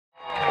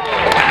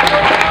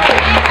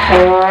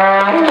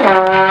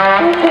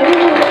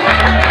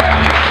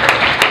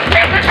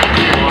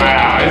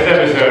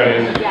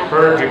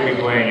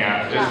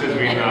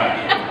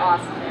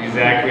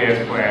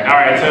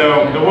right,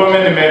 so the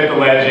woman, the myth, the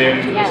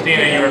legend,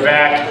 Christina, you were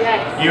back.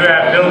 You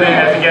have filled in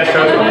as a guest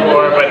host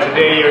before, but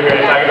today you're going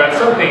to talk about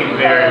something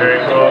very, very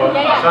cool.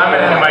 So I'm going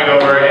to hand the mic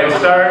over and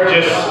start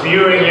just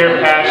spewing your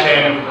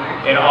passion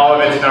in all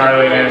of its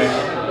gnarliness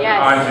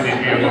onto these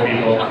beautiful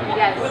people.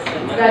 Yes,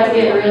 it's about to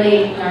get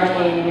really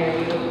gnarly in here,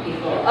 beautiful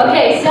people.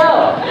 Okay, so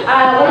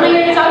what am I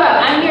here to talk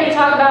about? I'm here to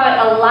talk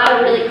about a lot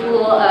of really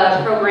cool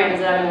programs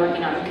that I've been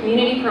working on,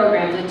 community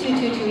programs with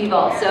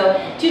 222Evolve. So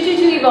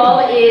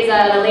 222Evolve is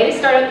the latest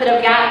startup that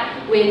I've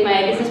got with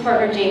my business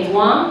partner James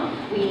Wong.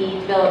 We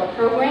develop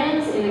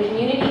programs in the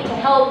community to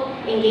help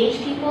engage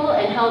people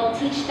and help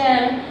teach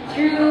them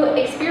through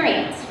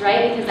experience,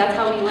 right? Because that's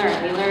how we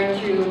learn. We learn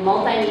through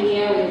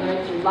multimedia, we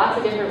learn through lots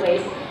of different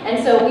ways. And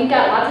so we've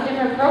got lots of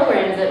different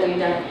programs that we've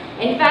done.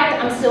 In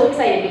fact, I'm so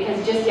excited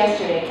because just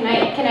yesterday, can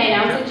I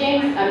announce it,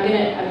 James? I'm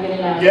gonna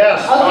announce it.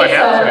 Yes. Okay,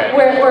 so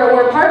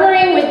we're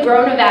partnering with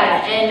Grow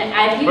Nevada, and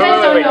if you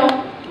guys don't know.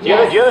 Do you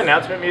have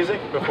announcement music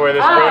before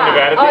this Grow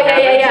Nevada thing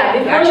happens? Yeah.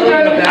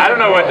 Before I don't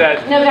know what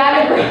that.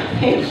 Nevada Grow.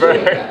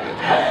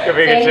 Could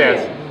be a good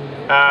chance.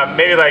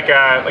 Maybe like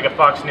a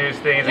Fox News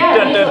thing. It's like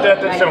dun, dun, dun,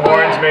 dun, some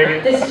horns maybe.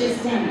 This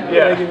just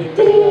yeah.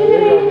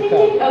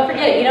 Oh,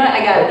 forget it. You know what?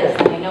 I got this.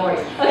 No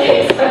worries.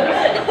 Okay. So.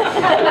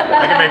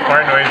 I can make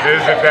fart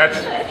noises if that's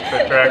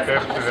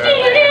attractive to the.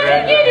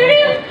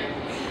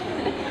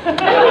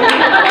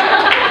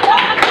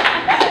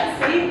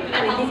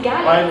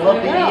 I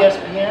love the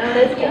ESPN.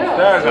 Let's go.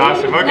 That was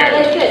awesome. Okay. No,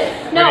 that's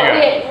good. No,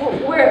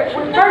 we're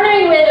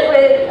partnering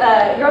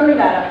with Grow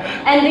Nevada,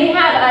 and they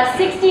have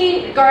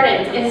 60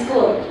 gardens in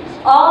school,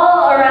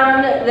 all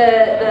around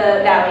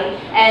the valley.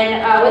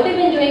 And what they've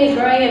been doing is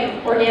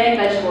growing organic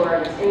vegetable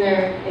gardens in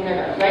their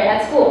gardens, right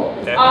at school.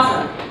 It's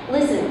awesome.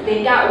 Listen,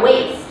 they've got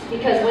waste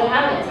because what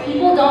happens?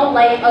 People don't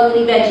like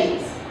ugly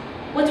veggies.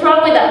 What's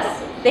wrong with us?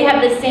 They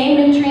have the same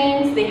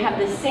nutrients, they have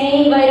the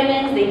same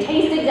vitamins, they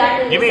taste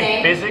exactly the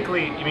same.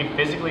 You mean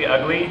physically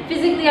ugly?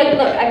 Physically ugly.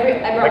 Look,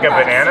 I brought like a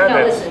banana?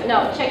 No, listen,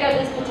 no, check out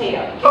this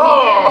potato.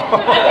 Oh!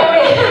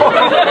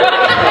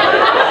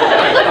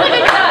 Looks like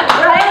a duck,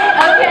 right?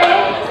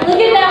 Okay. Look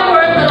at that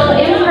poor little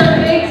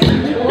imperfect,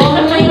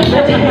 lonely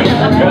potato.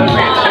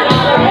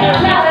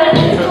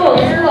 It's cool.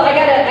 I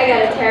got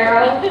a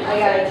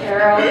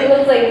taro. He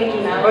looks like Mickey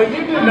Mouse. Well,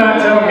 you did not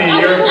tell me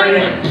you were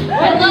bringing.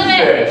 I love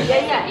it.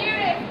 Yeah.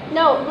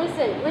 No,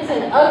 listen.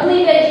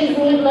 Ugly veggies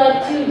need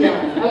love too,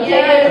 John.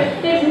 Okay?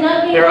 There's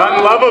nothing. They're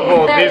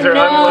unlovable. These are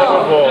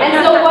unlovable.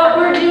 And so what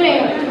we're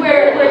doing,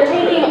 we're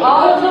taking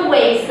all of the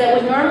waste that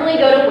would normally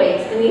go to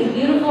waste in these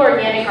beautiful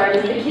organic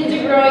gardens. The kids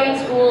are growing in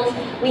schools.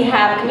 We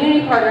have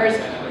community partners,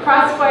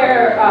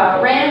 Crossfire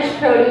Ranch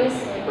Produce,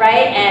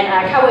 right? And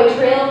Cowboy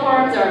Trail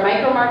Farms, our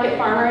micro market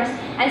farmers.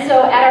 And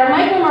so at our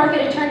micro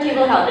market at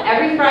Turntable Health,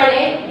 every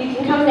Friday you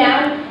can come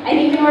down and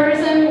you can order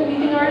some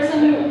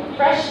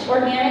fresh,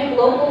 organic,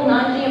 local,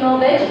 non-GMO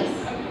veggies.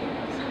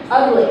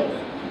 Ugly.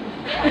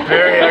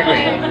 Very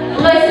ugly.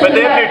 But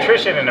they have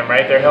nutrition in them,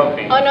 right? They're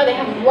healthy. Oh no, they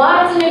have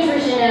lots of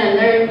nutrition in them.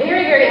 They're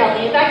very, very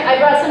healthy. In fact, I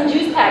brought some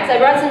juice packs. I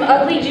brought some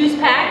ugly juice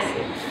packs.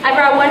 I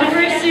brought one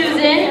for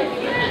Susan,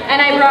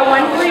 and I brought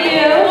one for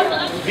you.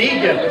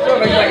 Vegan.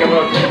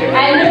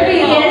 And they're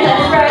vegan,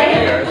 that's right.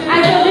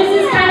 And so this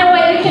is kind of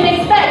what you can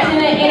expect in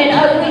an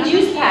ugly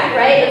juice pack,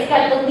 right? It's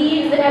got the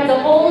leaves that have the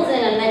holes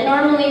in them that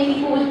normally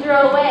people would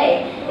throw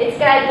away. It's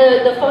got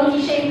the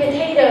funky shaped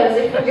potatoes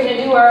if we're going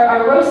to do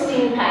our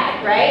roasting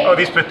pack, right? Oh,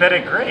 these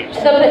pathetic grapes.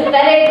 The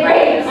pathetic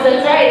grapes,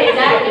 that's right,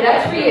 exactly.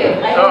 That's for you.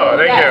 Thank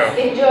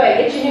you. Enjoy,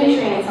 get your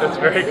nutrients on. That's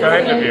very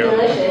kind of you.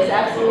 Delicious,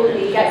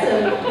 absolutely. You got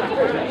some,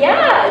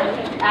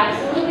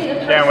 absolutely.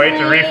 Can't wait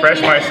to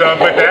refresh myself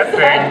with that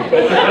thing.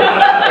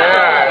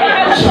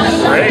 Yeah,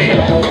 great.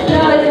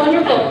 No, it's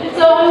wonderful.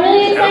 So I'm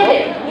really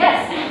excited.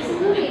 Yes,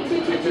 absolutely.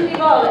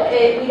 222Evolve.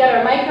 We got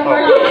our micro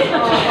market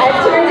at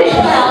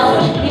Turntable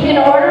Health. You can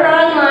order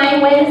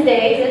online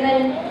Wednesdays and then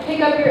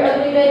pick up your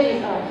ugly veggies.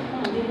 Oh,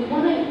 come on, did we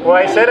want to? Well,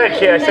 I said I'd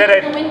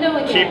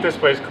keep this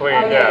place clean.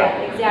 Oh,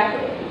 yeah,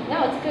 exactly.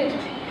 No, it's good.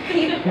 Oh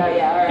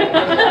yeah, all right.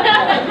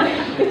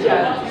 Good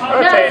job.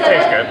 Oh, it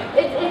tastes good.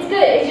 It's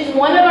good. It's just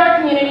one of our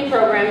community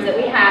programs that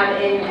we have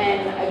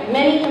and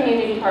many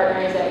community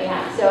partners that we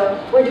have. So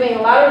we're doing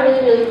a lot of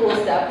really, really cool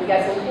stuff. We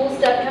got some cool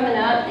stuff coming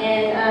up,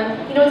 and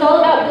it's all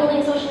about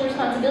building social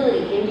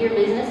responsibility into your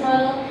business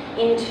model,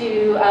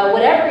 into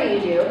whatever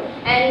you do.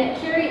 And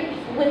here,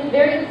 with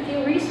very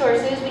few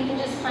resources, we can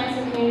just find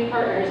some community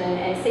partners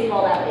and save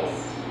all that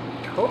waste.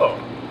 Cool.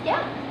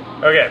 Yeah.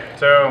 Okay,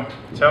 so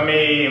tell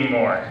me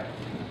more.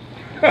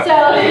 So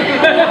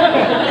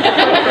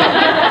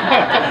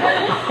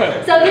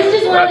this is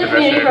just one of the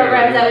community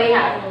programs that we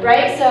have,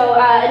 right? So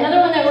another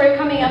one that we're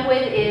coming up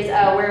with is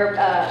we're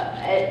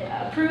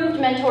approved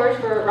mentors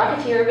for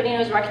Rocketeer. Everybody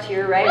knows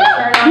Rocketeer, right?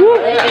 Return on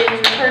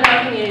Religions, Return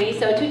on Community.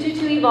 So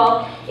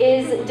 222Evolve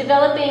is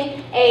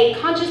developing a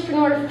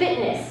consciouspreneur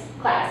fitness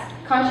class.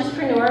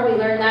 Consciouspreneur, we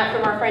learned that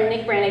from our friend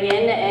Nick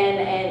Brannigan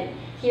and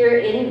here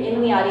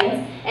in the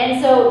audience. And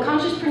so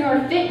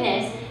Consciouspreneur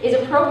Fitness is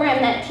a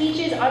program that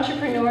teaches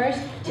entrepreneurs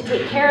to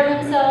take care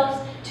of themselves,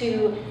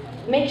 to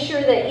make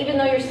sure that even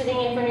though you're sitting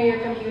in front of your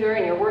computer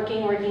and you're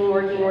working,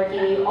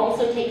 you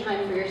also take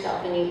time for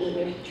yourself and you eat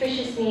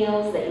nutritious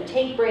meals, that you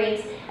take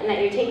breaks, and that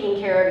you're taking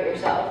care of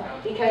yourself.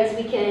 Because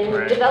we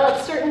can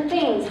develop certain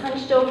things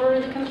hunched over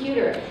the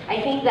computer.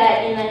 I think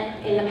that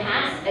in the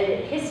past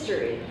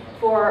history,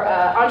 for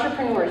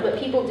entrepreneurs, what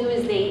people do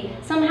is they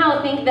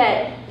somehow think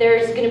that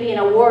there's going to be an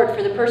award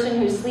for the person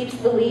who sleeps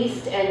the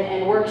least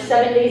and works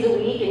 7 days a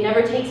week and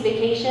never takes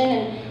vacation.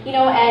 And you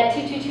know, at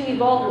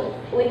 222Evolve,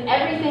 with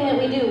everything that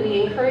we do,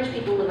 we encourage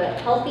people to live a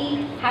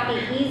healthy,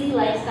 happy, easy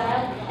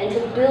lifestyle and to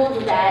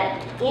build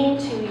that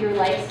into your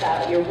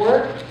lifestyle, your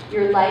work,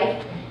 your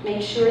life.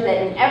 Make sure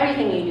that in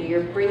everything you do,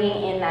 you're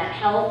bringing in that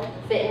health,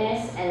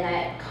 fitness, and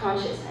that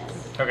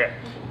consciousness. Okay.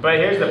 But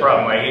here's the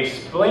problem, like,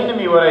 explain to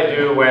me what I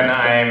do when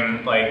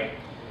I'm, like,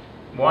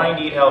 wanting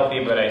to eat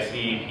healthy, but I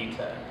see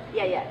pizza.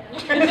 Yeah.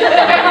 How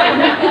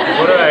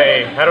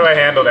do I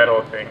handle that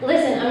whole thing?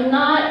 Listen, I'm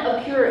not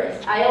a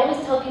purist. I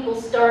always tell people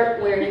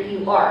start where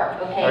you are,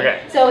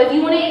 okay? So if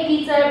you want to eat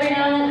pizza every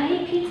now and then,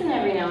 I eat pizza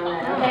every now and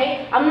then,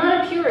 okay? I'm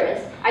not a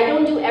purist. I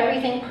don't do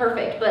everything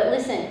perfect, but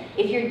listen,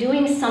 if you're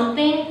doing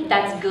something,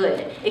 that's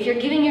good. If you're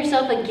giving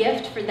yourself a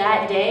gift for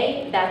that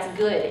day, that's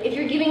good. If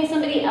you're giving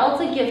somebody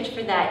else a gift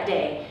for that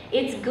day,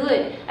 it's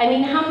good. I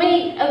mean, how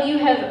many of you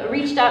have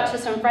reached out to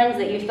some friends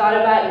that you've thought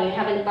about and you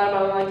haven't thought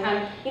about in a long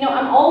time? You know,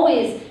 I'm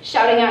always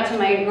shouting out to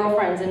my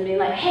girlfriends and being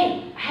like,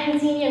 hey, I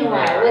haven't seen you in a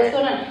while, what's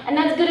going on? And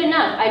that's good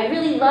enough. I'd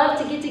really love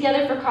to get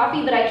together for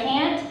coffee, but I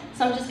can't,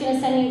 so I'm just gonna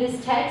send you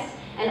this text.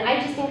 And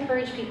I just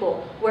encourage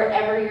people,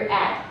 wherever you're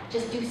at,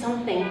 just do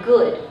something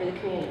good for the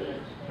community.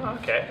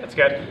 Okay, that's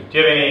good. Do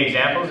you have any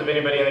examples of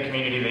anybody in the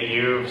community that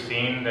you've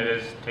seen that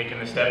has taken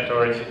the step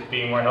towards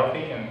being more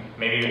healthy, and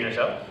maybe even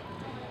yourself?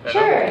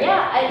 Sure,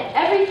 yeah.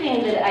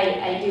 Everything that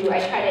I do,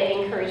 I try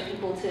to encourage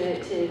people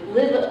to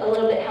live a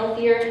little bit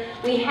healthier.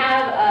 We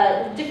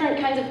have different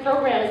kinds of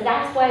programs.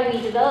 That's why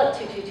we developed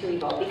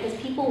 222Evolve, because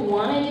people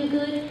want to do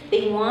good.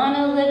 They want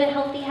to live a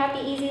healthy, happy,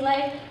 easy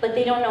life, but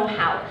they don't know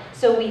how.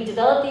 So we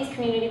develop these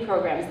community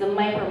programs, the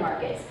micro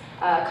markets,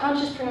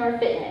 consciouspreneur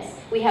fitness.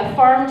 We have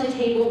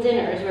farm-to-table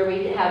dinners where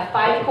we have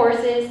 5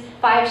 courses,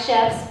 5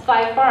 chefs,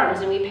 5 farms,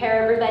 and we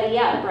pair everybody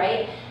up,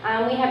 right?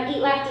 We have Eat,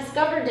 Laugh,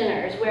 Discover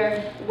dinners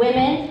where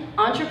women,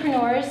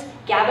 entrepreneurs,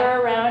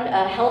 gather around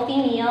a healthy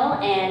meal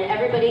and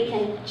everybody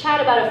can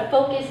chat about a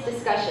focused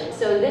discussion.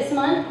 So this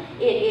month,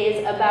 it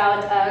is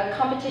about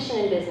competition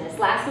in business.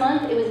 Last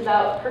month, it was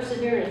about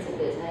perseverance in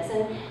business.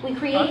 And we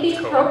create these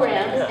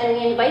programs and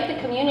we invite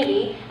the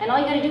community, and all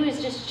you gotta do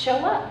is just show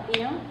up,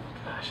 you know?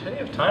 Gosh, I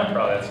didn't have time for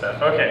all that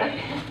stuff.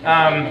 Okay.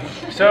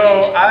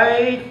 So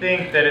I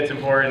think that it's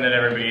important that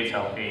everybody eats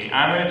healthy.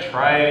 I'm going to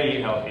try to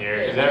eat healthier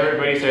because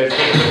everybody says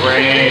it's good for the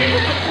brain,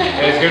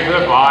 it's good for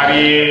the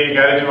body, you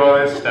got to do all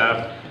this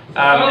stuff.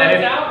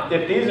 And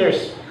if these are,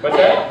 what's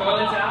that?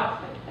 Phones out.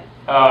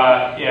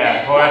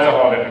 Yeah, well, that's a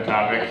whole different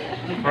topic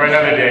for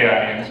another day,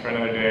 audience, for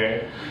another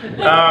day.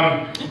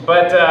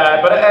 But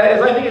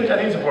I think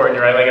it's important,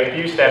 right? Like a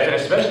few steps, and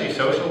especially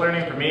social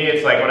learning. For me,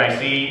 it's like when I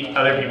see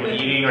other people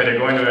eating or they're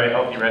going to a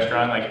healthy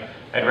restaurant, like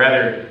I'd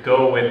rather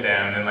go with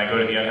them than like go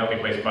to the unhealthy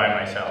place by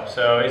myself.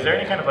 So, is there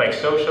any kind of like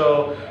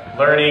social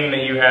learning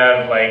that you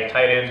have like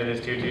tied into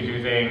this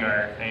 222 thing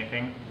or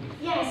anything?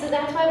 Yeah, so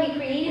that's why we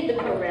created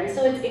the program.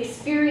 So it's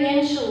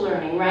experiential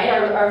learning, right?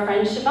 Our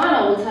friend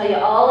Shavana will tell you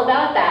all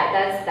about that.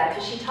 That's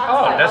what she talks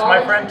about. Oh, that's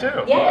my friend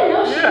too. Yeah,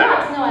 no, she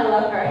talks. No, I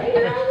love her.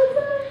 Hey,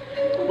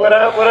 what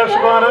up,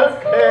 Shavana?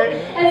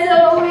 Hey. And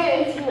so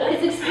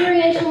it's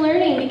experiential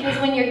learning, because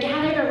when you're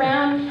gathered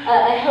around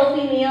a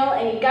healthy meal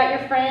and you've got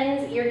your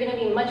friends, you're going to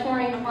be much more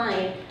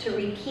inclined to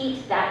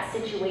repeat that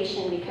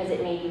situation because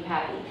it made you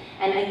happy.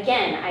 And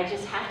again, I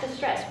just have to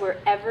stress,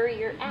 wherever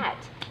you're at.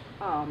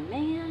 Oh,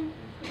 man.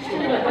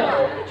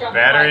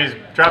 Batteries,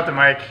 drop the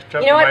mic.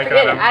 You know what,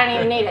 forget it, I don't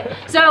even need it.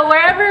 So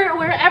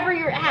wherever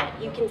you're at,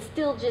 you can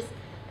still just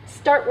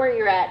start where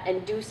you're at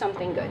and do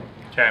something good.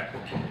 Okay.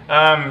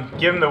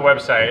 Give them the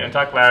website and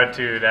talk loud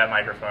to that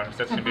microphone, because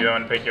that's going to be the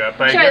one to pick you up.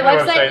 But sure, the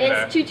website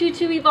is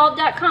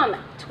 222evolve.com.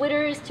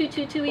 Twitter is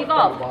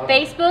 222evolve.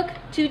 Facebook,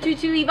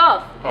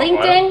 222evolve.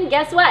 LinkedIn,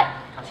 guess what?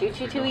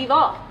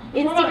 222evolve.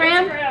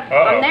 Instagram,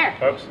 I'm there.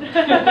 Oops.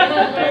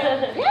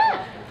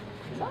 Yeah.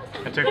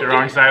 I took the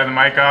wrong side of the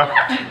mic off.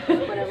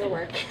 Whatever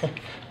works.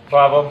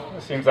 Problem.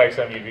 It seems like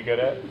something you'd be good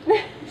at.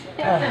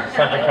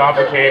 Something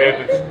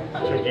complicated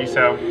that's tricky,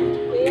 so.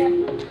 Yeah.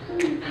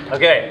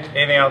 Okay,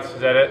 anything else?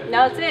 Is that it?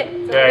 No, that's it.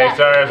 Okay,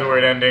 sorry that's a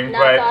weird ending, no,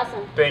 but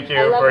awesome. Thank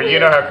you for, you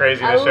know how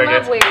crazy this show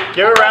gets. Weird.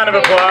 Give a round of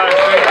applause.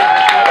 Thank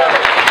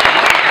you.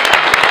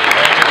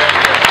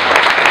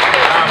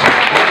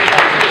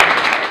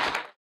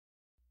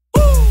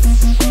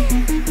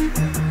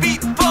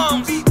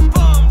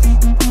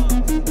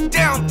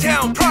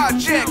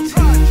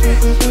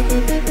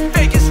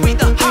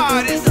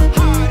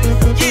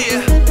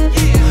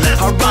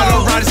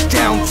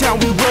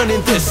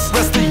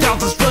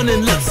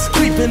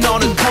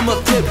 On and come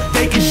up tip,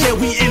 they can share,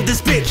 we in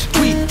this bitch.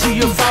 Tweet to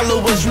your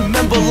followers,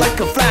 remember like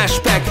a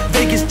flashback.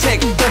 Vegas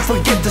tech, don't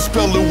forget to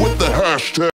spell it with the hashtag.